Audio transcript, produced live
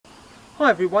Hi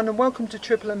everyone and welcome to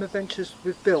Triple M Adventures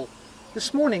with Bill.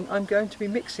 This morning I'm going to be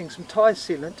mixing some tyre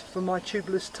sealant for my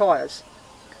tubeless tyres.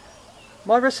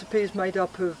 My recipe is made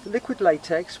up of liquid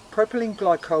latex, propylene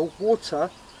glycol, water,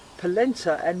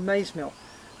 polenta and maize meal.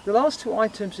 The last two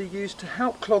items are used to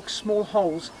help clog small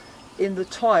holes in the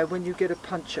tyre when you get a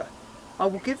puncture. I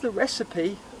will give the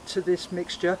recipe to this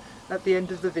mixture at the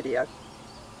end of the video.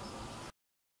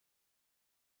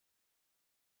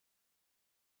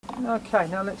 Okay,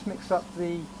 now let's mix up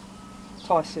the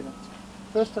tyre sealant.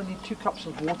 First I need 2 cups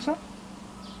of water.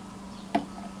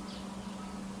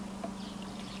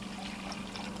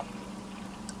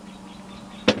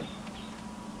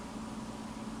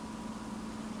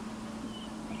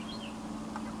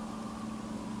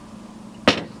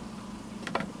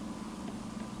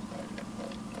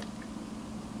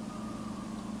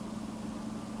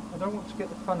 I don't want to get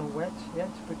the funnel wet yet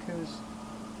because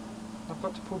I've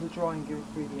got to pour the dry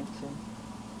ingredients in.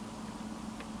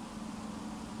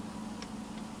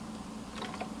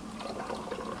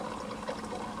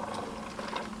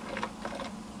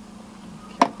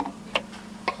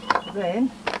 Okay. Then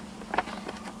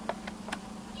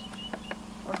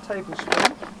 1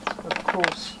 tablespoon of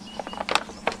coarse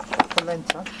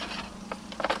polenta.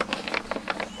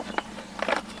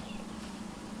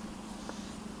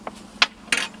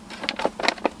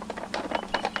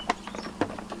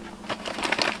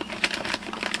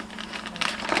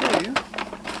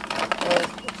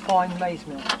 Fine maize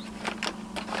meal.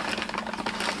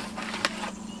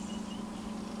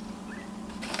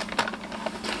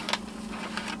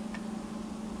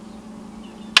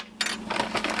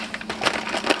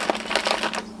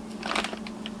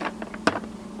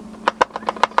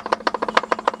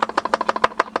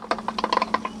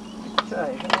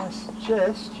 Okay, I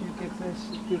suggest you give this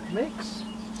a good mix.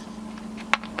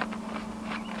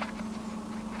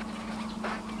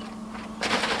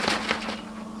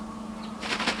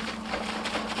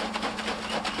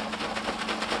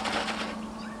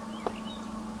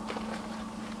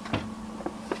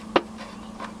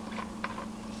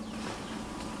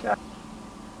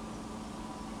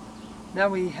 Now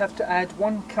we have to add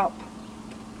 1 cup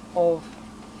of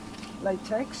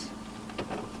latex,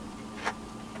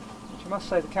 which I must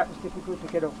say the cap was difficult to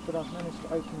get off, but I've managed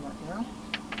to open that now.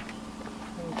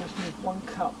 And we just need 1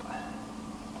 cup.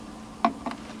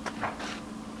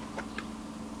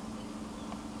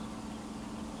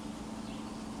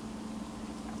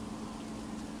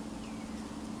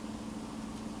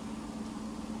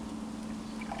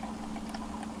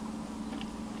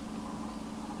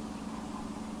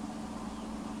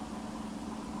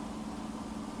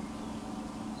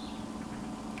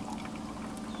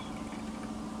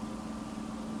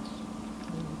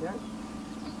 There we go.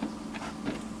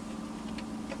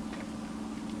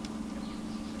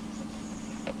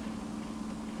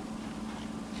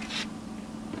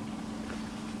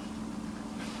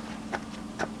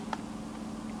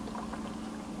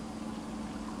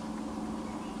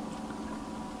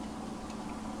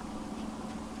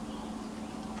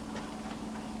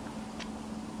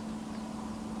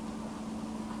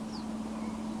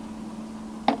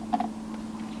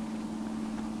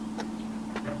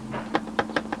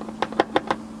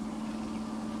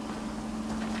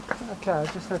 Okay, I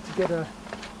just had to get a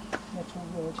metal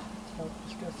rod to help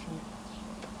us go through.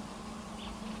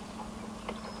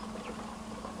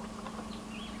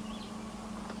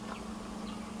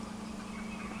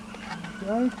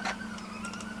 There we go.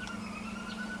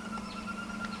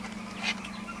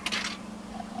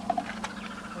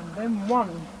 And then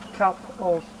 1 cup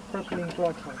of propylene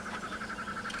glycol.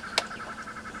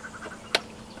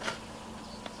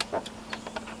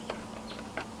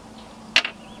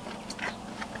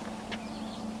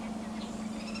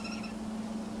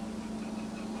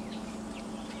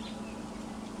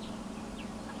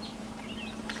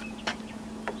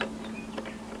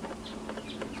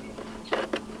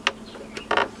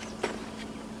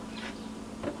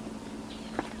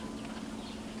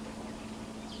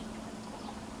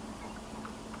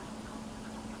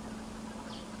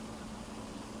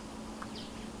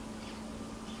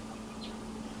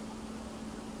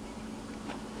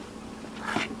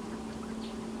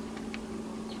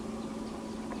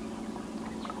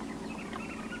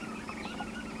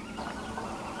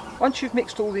 Once you've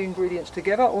mixed all the ingredients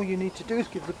together, all you need to do is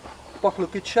give the bottle a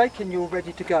good shake and you're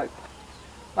ready to go.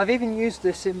 I've even used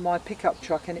this in my pickup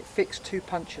truck and it fixed 2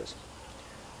 punctures.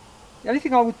 The only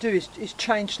thing I would do is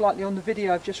change slightly on the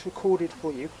video I've just recorded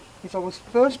for you, is I would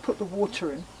first put the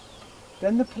water in,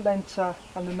 then the polenta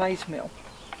and the maize meal,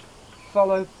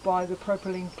 followed by the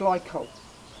propylene glycol,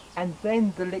 and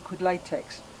then the liquid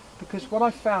latex. Because what I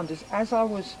found is as I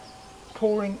was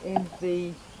pouring in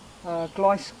the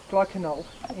glycanol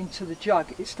into the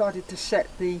jug, it started to set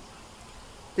the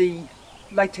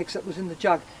latex that was in the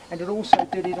jug, and it also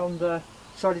did it on the,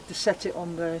 started to set it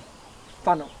on the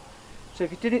funnel. So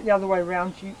if you did it the other way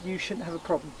around, you shouldn't have a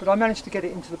problem. But I managed to get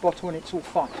it into the bottle and it's all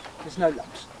fine. There's no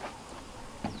lumps.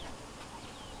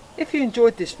 If you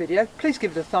enjoyed this video, please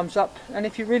give it a thumbs up, and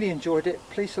if you really enjoyed it,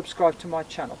 please subscribe to my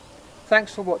channel.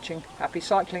 Thanks for watching. Happy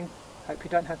cycling. Hope you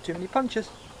don't have too many punctures.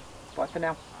 Bye for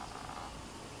now.